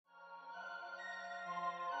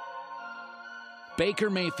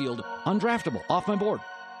Baker Mayfield, undraftable, off my board.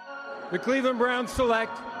 The Cleveland Browns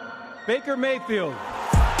select Baker Mayfield. What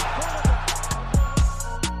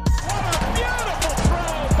a beautiful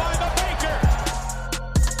throw by the Baker!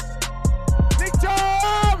 Big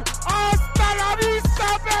Tom! Hasta la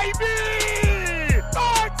vista, baby!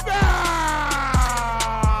 Touchdown!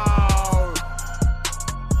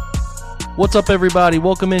 What's up, everybody?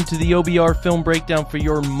 Welcome into the OBR Film Breakdown for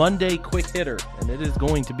your Monday Quick Hitter, and it is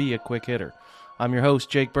going to be a quick hitter. I'm your host,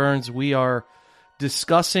 Jake Burns. We are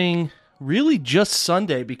discussing really just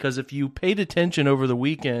Sunday, because if you paid attention over the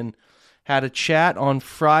weekend, had a chat on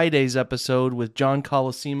Friday's episode with John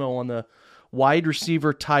Colosimo on the wide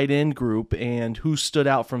receiver tight end group and who stood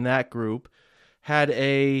out from that group, had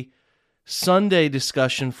a Sunday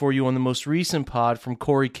discussion for you on the most recent pod from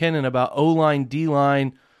Corey Kennan about O-line,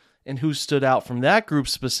 D-line, and who stood out from that group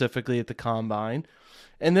specifically at the Combine.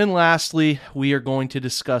 And then lastly, we are going to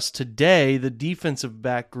discuss today the defensive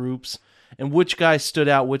back groups and which guys stood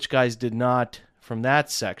out, which guys did not from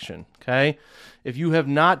that section, okay? If you have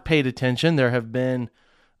not paid attention, there have been,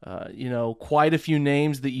 quite a few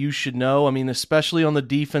names that you should know. I mean, especially on the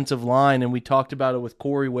defensive line, and we talked about it with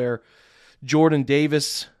Corey, where Jordan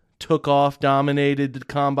Davis took off, dominated the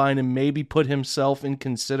Combine, and maybe put himself in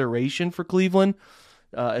consideration for Cleveland.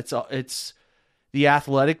 It's the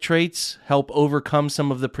athletic traits help overcome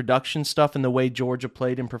some of the production stuff and the way Georgia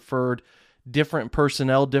played and preferred different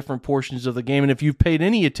personnel, different portions of the game. And if you've paid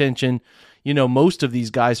any attention, you know most of these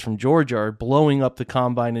guys from Georgia are blowing up the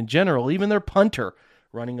Combine in general. Even their punter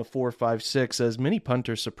running a 4.56, as many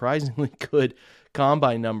punters surprisingly good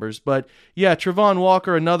Combine numbers. But yeah, Travon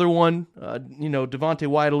Walker, another one. Devontae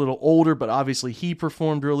White a little older, but obviously he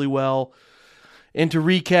performed really well. And to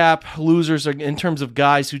recap, losers are in terms of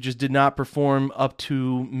guys who just did not perform up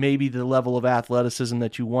to maybe the level of athleticism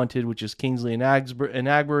that you wanted, which is Kingsley and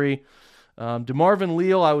Agbury. DeMarvin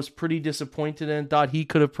Leal, I was pretty disappointed in. Thought he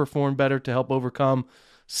could have performed better to help overcome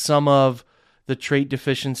some of the trait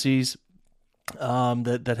deficiencies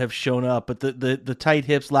that have shown up. But the tight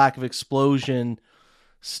hips, lack of explosion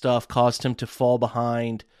stuff caused him to fall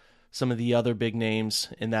behind some of the other big names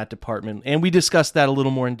in that department. And we discussed that a little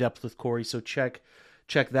more in depth with Corey, so check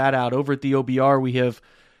that out. Over at the OBR, we have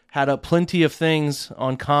had up plenty of things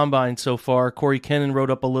on Combine so far. Corey Kennan wrote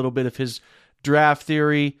up a little bit of his draft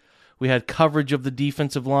theory. We had coverage of the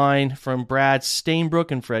defensive line from Brad Stainbrook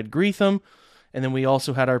and Fred Greetham. And then we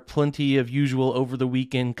also had our plenty of usual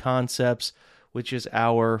over-the-weekend concepts, which is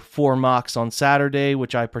our 4 mocks on Saturday,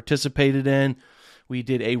 which I participated in. We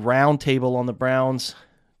did a roundtable on the Browns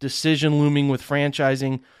decision looming with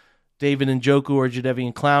franchising David Njoku or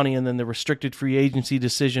Jadeveon Clowney, and then the restricted free agency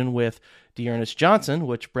decision with Dearness Johnson,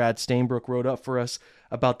 which Brad Stainbrook wrote up for us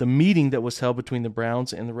about the meeting that was held between the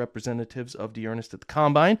Browns and the representatives of Dearness at the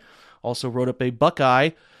Combine. Also wrote up a Buckeye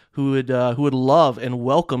who would love and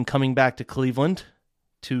welcome coming back to Cleveland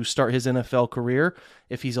to start his NFL career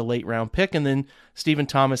if he's a late round pick. And then Stephen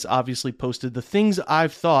Thomas obviously posted the things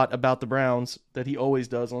I've thought about the Browns that he always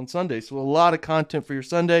does on Sunday. So a lot of content for your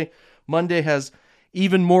Sunday. Monday has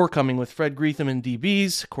even more coming with Fred Greetham and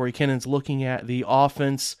DBs. Corey Kennan's looking at the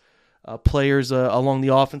offense, players along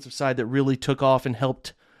the offensive side that really took off and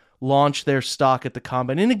helped launch their stock at the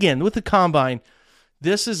Combine. And again, with the Combine,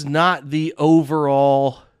 this is not the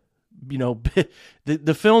overall,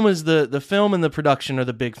 the film is the film and the production are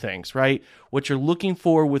the big things, right? What you're looking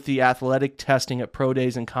for with the athletic testing at pro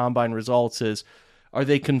days and Combine results is, are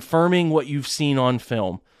they confirming what you've seen on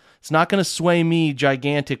film? It's not going to sway me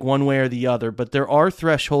gigantic one way or the other, but there are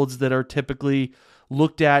thresholds that are typically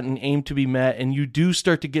looked at and aimed to be met, and you do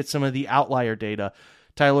start to get some of the outlier data.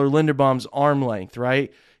 Tyler Linderbaum's arm length,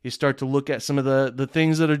 right? You start to look at some of the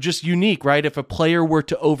things that are just unique, right? If a player were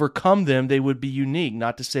to overcome them, they would be unique.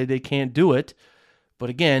 Not to say they can't do it,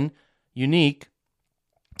 but again, unique.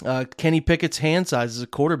 Kenny Pickett's hand size as a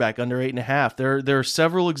quarterback under 8.5. There are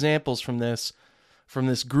several examples from this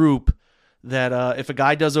group that if a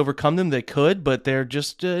guy does overcome them, they could, but they're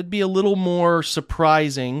just it'd be a little more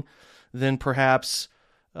surprising than perhaps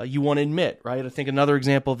you want to admit, right? I think another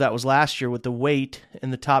example of that was last year with the weight in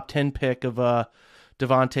the top 10 pick of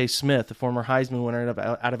Devontae Smith, the former Heisman winner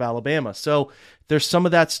out of Alabama. So there's some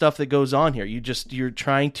of that stuff that goes on here. You're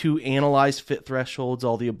trying to analyze fit thresholds,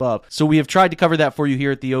 all the above. So we have tried to cover that for you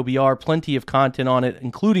here at the OBR. Plenty of content on it,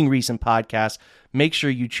 including recent podcasts. Make sure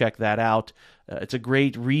you check that out. It's a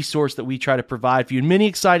great resource that we try to provide for you. And many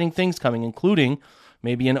exciting things coming, including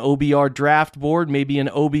maybe an OBR draft board, maybe an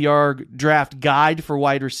OBR draft guide for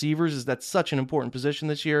wide receivers, as that's such an important position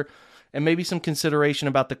this year, and maybe some consideration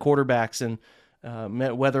about the quarterbacks and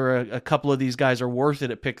whether a couple of these guys are worth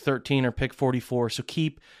it at pick 13 or pick 44. So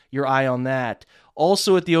keep your eye on that.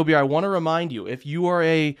 Also at the OBR, I want to remind you, if you are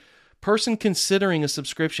a person considering a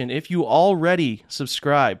subscription, if you already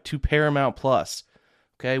subscribe to Paramount Plus,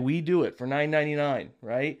 okay, we do it for $9.99,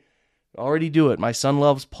 right? Already do it. My son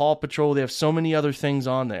loves Paw Patrol. They have so many other things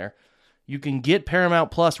on there. You can get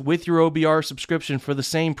Paramount Plus with your OBR subscription for the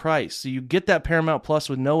same price. So you get that Paramount Plus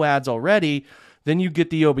with no ads already. Then you get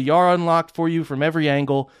the OBR unlocked for you from every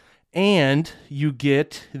angle, and you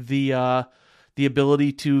get the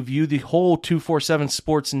ability to view the whole 247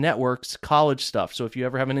 Sports Network's college stuff. So if you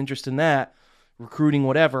ever have an interest in that, recruiting,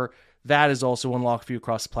 whatever, that is also unlocked for you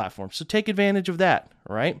across the platform. So take advantage of that,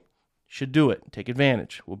 all right? Should do it. Take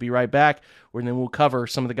advantage. We'll be right back, and then we'll cover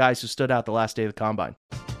some of the guys who stood out the last day of the Combine.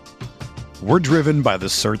 We're driven by the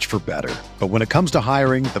search for better. But when it comes to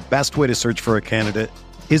hiring, the best way to search for a candidate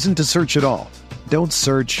isn't to search at all. Don't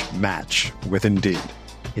search, match with Indeed.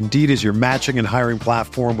 Indeed is your matching and hiring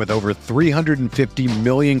platform with over 350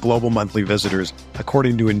 million global monthly visitors,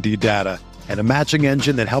 according to Indeed data, and a matching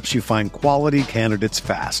engine that helps you find quality candidates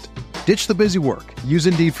fast. Ditch the busy work. Use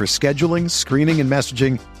Indeed for scheduling, screening, and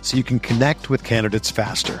messaging so you can connect with candidates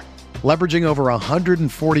faster. Leveraging over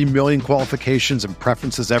 140 million qualifications and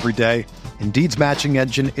preferences every day, Indeed's matching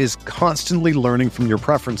engine is constantly learning from your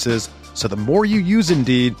preferences, so the more you use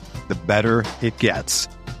Indeed, the better it gets.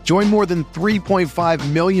 Join more than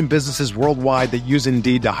 3.5 million businesses worldwide that use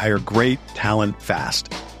Indeed to hire great talent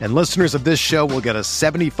fast. And listeners of this show will get a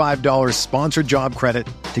 $75 sponsored job credit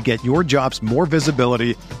to get your jobs more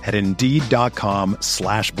visibility at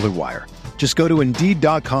Indeed.com/Blue Wire. Just go to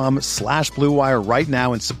Indeed.com/Blue Wire right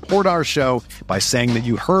now and support our show by saying that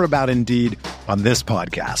you heard about Indeed on this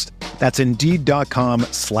podcast. That's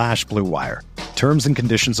Indeed.com/Blue Wire. Terms and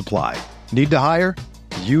conditions apply. Need to hire?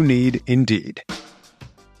 You need Indeed.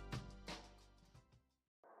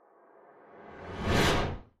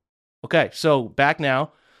 Okay, so back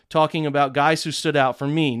now, talking about guys who stood out for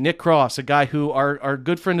me. Nick Cross, a guy who our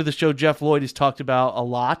good friend of the show, Jeff Lloyd, has talked about a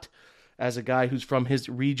lot as a guy who's from his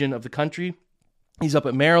region of the country. He's up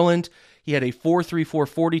at Maryland. He had a 4.34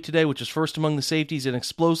 40 today, which is first among the safeties, an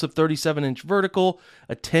explosive 37-inch vertical,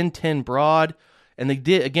 a 10-10 broad. And he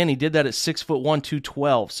did that at 6'1",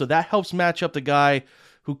 212. So that helps match up the guy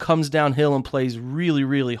who comes downhill and plays really,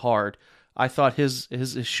 really hard. I thought his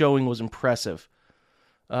showing was impressive.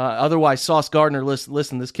 Otherwise, Sauce Gardner,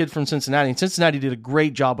 listen, this kid from Cincinnati, and Cincinnati did a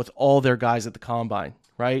great job with all their guys at the Combine,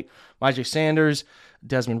 right? Myjai Sanders,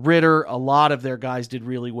 Desmond Ritter, a lot of their guys did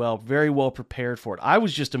really well, very well prepared for it. I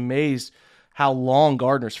was just amazed how long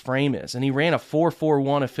Gardner's frame is, and he ran a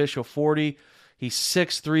 4.41 official 40. He's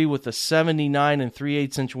 6'3" with a 79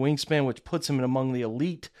 3/8 inch wingspan, which puts him in among the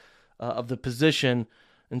elite of the position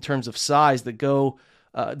in terms of size that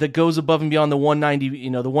goes above and beyond the 190.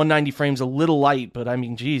 The 190 frame's a little light, but I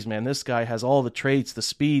mean, geez, man, this guy has all the traits, the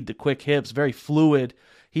speed, the quick hips, very fluid.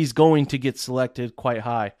 He's going to get selected quite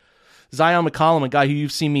high. Zion McCollum, a guy who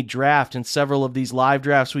you've seen me draft in several of these live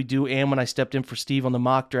drafts we do, and when I stepped in for Steve on the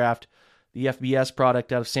mock draft, the FBS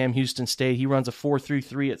product out of Sam Houston State. He runs a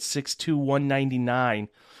 4.33 at 6'2", 199,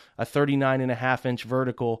 a 39.5-inch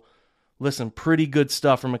vertical. Listen, pretty good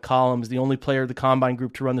stuff from McCollum. He's the only player of the Combine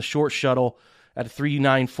group to run the short shuttle at a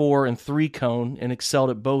 3.94 and 3-cone and excelled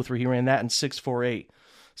at both, where he ran that in 6.48.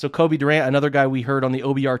 So Kobe Durant, another guy we heard on the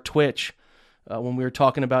OBR Twitch when we were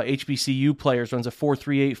talking about HBCU players, runs a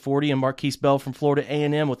 4.38 40, and Marquise Bell from Florida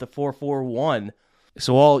A&M with a 4.41.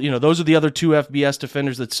 So those are the other two FBS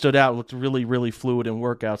defenders that stood out, looked really, really fluid in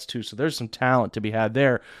workouts too. So there's some talent to be had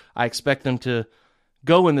there. I expect them to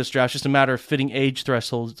go in this draft. It's just a matter of fitting age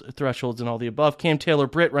thresholds and all the above. Cam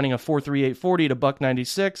Taylor-Britt running a 4.38 40 to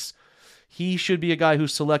 $196. He should be a guy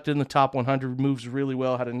who's selected in the top 100, moves really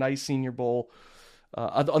well, had a nice Senior Bowl.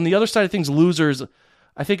 On the other side of things, losers,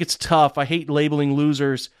 I think it's tough. I hate labeling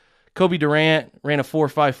losers. Kobe Durant ran a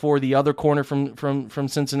 4.54. The other corner from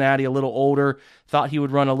Cincinnati, a little older, thought he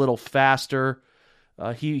would run a little faster.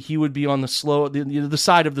 He would be on the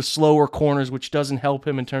side of the slower corners, which doesn't help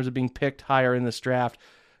him in terms of being picked higher in this draft.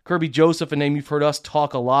 Kirby Joseph, a name you've heard us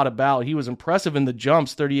talk a lot about. He was impressive in the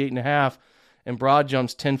jumps, 38.5, and broad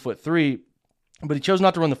jumps, 10'3", but he chose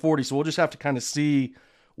not to run the 40, so we'll just have to kind of see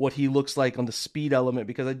what he looks like on the speed element,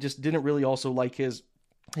 because I just didn't really also like his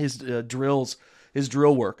drills. His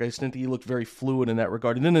drill work. I just didn't think he looked very fluid in that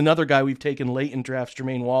regard. And then another guy we've taken late in drafts,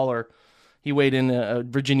 Jermaine Waller. He weighed in, a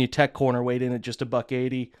Virginia Tech corner, weighed in at just a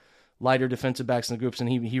 $180. Lighter defensive backs in the groups, and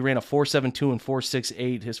he ran a 4.72 and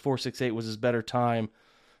 4.68. His 4.68 was his better time.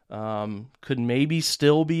 Could maybe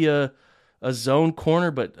still be a zone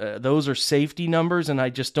corner, but those are safety numbers, and I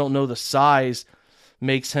just don't know the size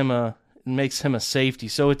makes him makes him a safety.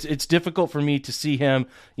 So it's difficult for me to see him,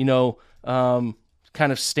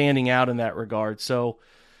 kind of standing out in that regard. So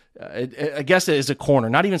I guess it is a corner,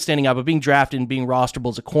 not even standing out, but being drafted and being rosterable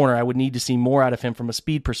as a corner, I would need to see more out of him from a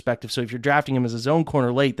speed perspective. So if you're drafting him as a zone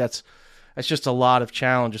corner late, that's just a lot of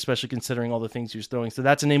challenge, especially considering all the things he was throwing. So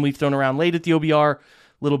that's a name we've thrown around late at the OBR, a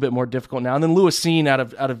little bit more difficult now. And then Lewis Seen out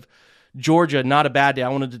of Georgia, not a bad day. I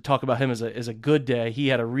wanted to talk about him as a good day. He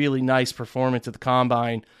had a really nice performance at the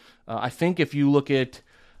Combine. I think if you look at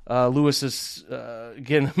Lewis's,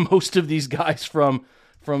 again, most of these guys from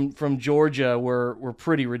Georgia were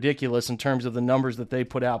pretty ridiculous in terms of the numbers that they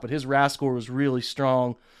put out, but his RAS score was really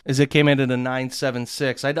strong as it came in at a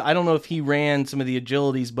 9.76. I don't know if he ran some of the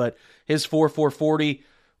agilities, but his 4.40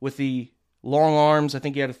 with the long arms, I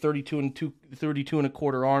think he had a 32 and a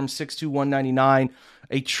quarter arm, 6'2", 199,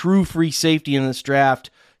 a true free safety in this draft,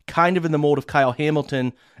 kind of in the mold of Kyle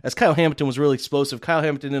Hamilton, as Kyle Hamilton was really explosive. Kyle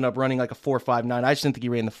Hamilton ended up running like a 4.59. I just didn't think he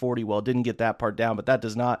ran the 40 well. Didn't get that part down, but that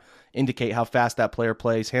does not indicate how fast that player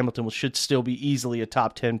plays. Hamilton should still be easily a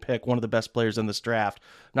top 10 pick, one of the best players in this draft.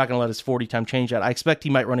 I'm not going to let his 40 time change that. I expect he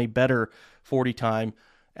might run a better 40 time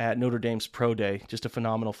at Notre Dame's Pro Day. Just a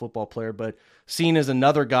phenomenal football player, but seen as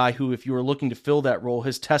another guy who, if you were looking to fill that role,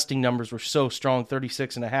 his testing numbers were so strong,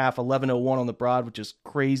 36.5, 11.01 on the broad, which is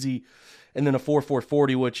crazy, and then a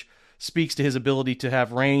 4.40, which speaks to his ability to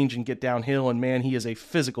have range and get downhill. And man, he is a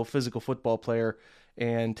physical football player.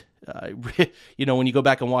 And, when you go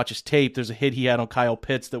back and watch his tape, there's a hit he had on Kyle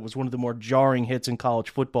Pitts that was one of the more jarring hits in college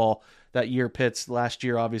football that year. Pitts last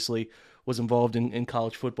year, obviously, was involved in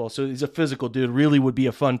college football. So he's a physical dude, really would be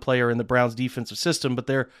a fun player in the Browns defensive system, but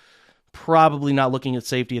they're probably not looking at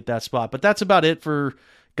safety at that spot. But that's about it for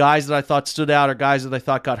guys that I thought stood out or guys that I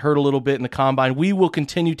thought got hurt a little bit in the Combine. We will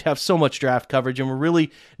continue to have so much draft coverage, and we're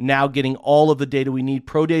really now getting all of the data we need.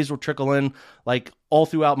 Pro days will trickle in like all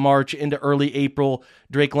throughout March into early April.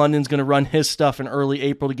 Drake London's going to run his stuff in early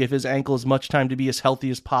April to give his ankle as much time to be as healthy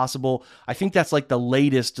as possible. I think that's like the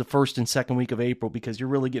latest, the first and second week of April, because you're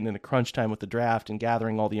really getting into crunch time with the draft and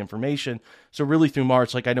gathering all the information. So really through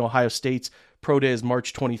March, like I know Ohio State's Pro Day is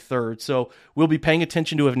March 23rd. So we'll be paying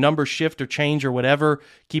attention to if numbers shift or change or whatever,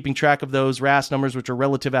 keeping track of those RAS numbers, which are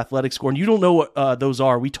relative athletic score. And you don't know what those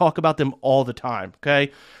are. We talk about them all the time,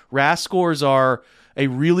 okay? RAS scores are a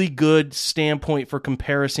really good standpoint for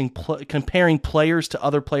comparing players to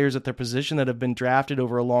other players at their position that have been drafted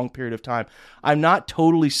over a long period of time. I'm not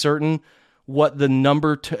totally certain what the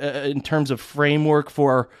number in terms of framework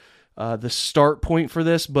for the start point for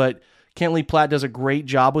this, but Kentley Platt does a great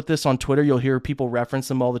job with this on Twitter. You'll hear people reference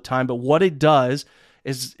them all the time, but what it does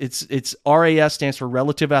is it's RAS stands for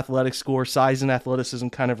relative athletic score, size and athleticism,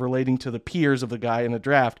 kind of relating to the peers of the guy in the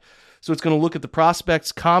draft. So it's going to look at the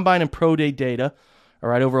prospects, Combine and Pro Day data, all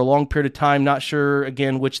right, over a long period of time. Not sure,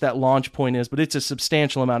 again, which that launch point is, but it's a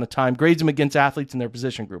substantial amount of time. Grades them against athletes in their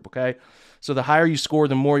position group, okay? So the higher you score,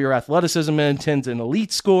 the more your athleticism intends an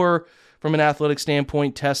elite score from an athletic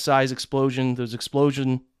standpoint. Test size, explosion. Those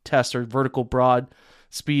explosion tests are vertical, broad,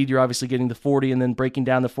 speed. You're obviously getting the 40 and then breaking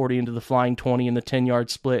down the 40 into the flying 20 and the 10-yard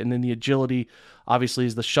split. And then the agility, obviously,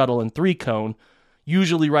 is the shuttle and 3-cone.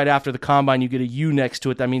 Usually right after the Combine, you get a U next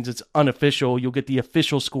to it. That means it's unofficial. You'll get the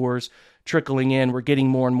official scores trickling in. We're getting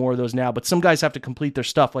more and more of those now. But some guys have to complete their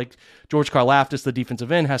stuff. Like George Karlaftis, the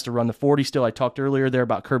defensive end, has to run the 40 still. I talked earlier there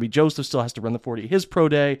about Kirby Joseph still has to run the 40 his pro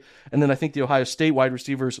day. And then I think the Ohio State wide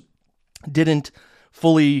receivers didn't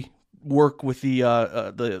fully work with the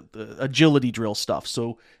agility drill stuff.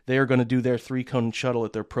 So they are going to do their 3-cone shuttle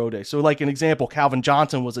at their pro day. So like an example, Calvin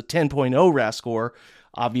Johnson was a 10.0 RAS score,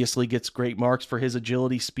 obviously gets great marks for his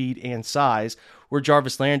agility, speed, and size, where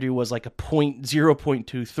Jarvis Landry was like a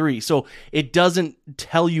 0.23. So it doesn't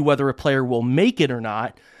tell you whether a player will make it or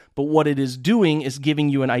not, but what it is doing is giving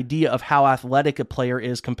you an idea of how athletic a player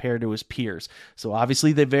is compared to his peers. So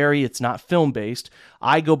obviously they vary. It's not film-based.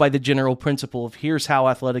 I go by the general principle of here's how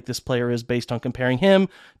athletic this player is based on comparing him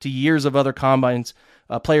to years of other combines,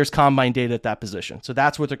 players' combine data at that position. So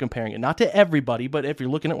that's what they're comparing it. Not to everybody, but if you're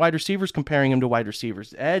looking at wide receivers, comparing them to wide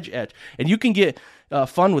receivers. Edge. And you can get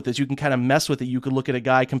fun with this. You can kind of mess with it. You could look at a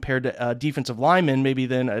guy compared to a defensive lineman, maybe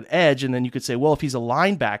then an edge, and then you could say, well, if he's a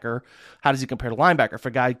linebacker, how does he compare to linebacker? If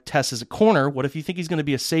a guy tests as a corner, what if you think he's going to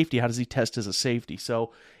be a safety? How does he test as a safety?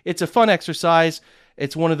 So it's a fun exercise.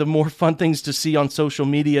 It's one of the more fun things to see on social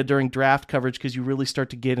media during draft coverage because you really start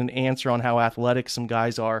to get an answer on how athletic some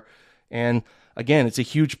guys are. And again, it's a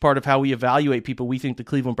huge part of how we evaluate people we think the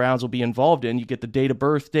Cleveland Browns will be involved in. You get the date of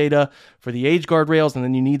birth data for the age guardrails, and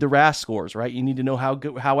then you need the RAS scores, right? You need to know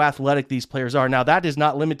how athletic these players are. Now, that is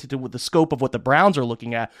not limited to the scope of what the Browns are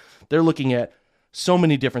looking at. They're looking at so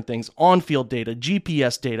many different things, on-field data,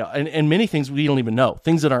 GPS data, and many things we don't even know,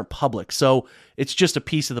 things that aren't public. So it's just a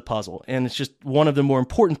piece of the puzzle, and it's just one of the more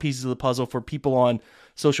important pieces of the puzzle for people on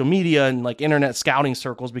social media and like internet scouting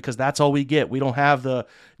circles, because that's all we get. We don't have the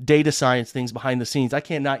data science things behind the scenes. I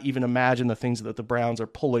cannot even imagine the things that the Browns are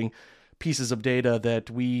pulling pieces of data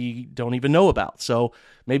that we don't even know about. So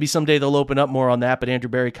maybe someday they'll open up more on that, but Andrew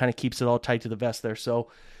Berry kind of keeps it all tight to the vest there. So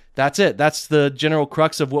that's it. That's the general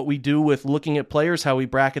crux of what we do with looking at players, how we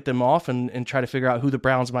bracket them off and try to figure out who the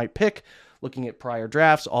Browns might pick, looking at prior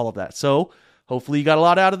drafts, all of that. So hopefully you got a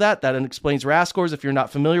lot out of that. That explains RAS scores. If you're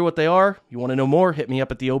not familiar what they are, you want to know more, hit me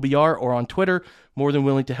up at the OBR or on Twitter. More than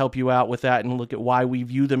willing to help you out with that and look at why we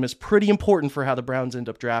view them as pretty important for how the Browns end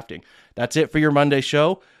up drafting. That's it for your Monday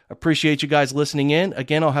show. Appreciate you guys listening in.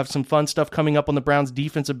 Again, I'll have some fun stuff coming up on the Browns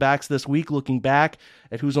defensive backs this week, looking back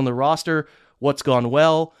at who's on the roster, what's gone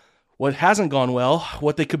well, what hasn't gone well,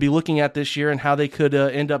 what they could be looking at this year, and how they could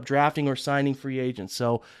end up drafting or signing free agents.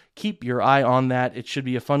 So keep your eye on that. It should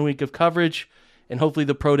be a fun week of coverage, and hopefully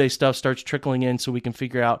the Pro Day stuff starts trickling in so we can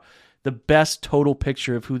figure out the best total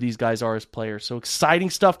picture of who these guys are as players. So exciting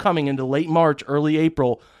stuff coming into late March, early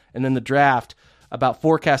April, and then the draft about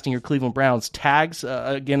forecasting your Cleveland Browns. Tags,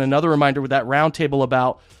 again, another reminder with that roundtable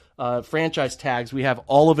about franchise tags. We have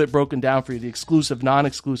all of it broken down for you, the exclusive,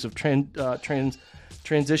 non-exclusive,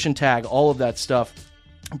 transition tag, all of that stuff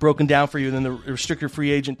broken down for you. And then the restricted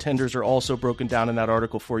free agent tenders are also broken down in that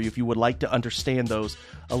article for you if you would like to understand those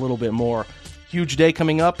a little bit more. Huge day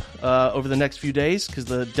coming up over the next few days because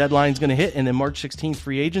the deadline's going to hit, and then March 16th,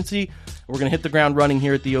 free agency. We're going to hit the ground running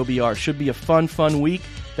here at the OBR. Should be a fun week.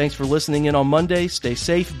 Thanks for listening in on Monday. Stay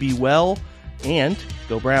safe, be well, and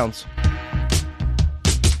go Browns.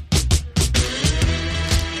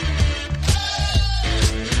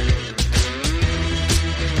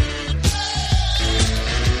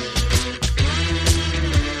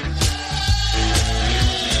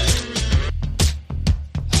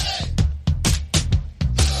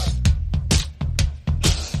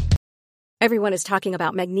 Everyone is talking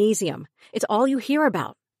about magnesium. It's all you hear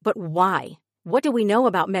about. But why? What do we know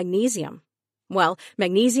about magnesium? Well,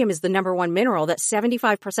 magnesium is the number one mineral that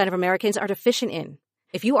 75% of Americans are deficient in.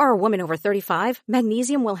 If you are a woman over 35,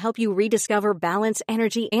 magnesium will help you rediscover balance,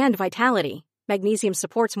 energy, and vitality. Magnesium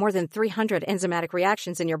supports more than 300 enzymatic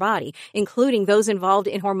reactions in your body, including those involved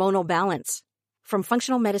in hormonal balance. From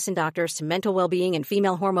functional medicine doctors to mental well-being and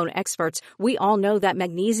female hormone experts, we all know that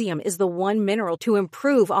magnesium is the one mineral to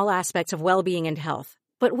improve all aspects of well-being and health.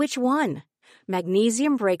 But which one?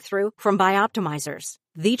 Magnesium Breakthrough from Bioptimizers,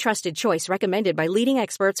 the trusted choice recommended by leading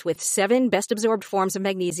experts with 7 best-absorbed forms of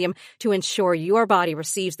magnesium to ensure your body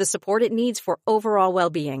receives the support it needs for overall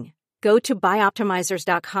well-being. Go to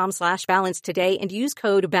bioptimizers.com/balance today and use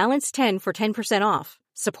code BALANCE10 for 10% off.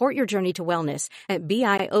 Support your journey to wellness at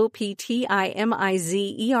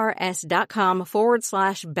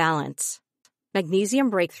bioptimizers.com/balance. Magnesium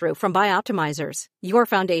Breakthrough from Bioptimizers, your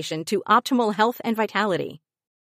foundation to optimal health and vitality.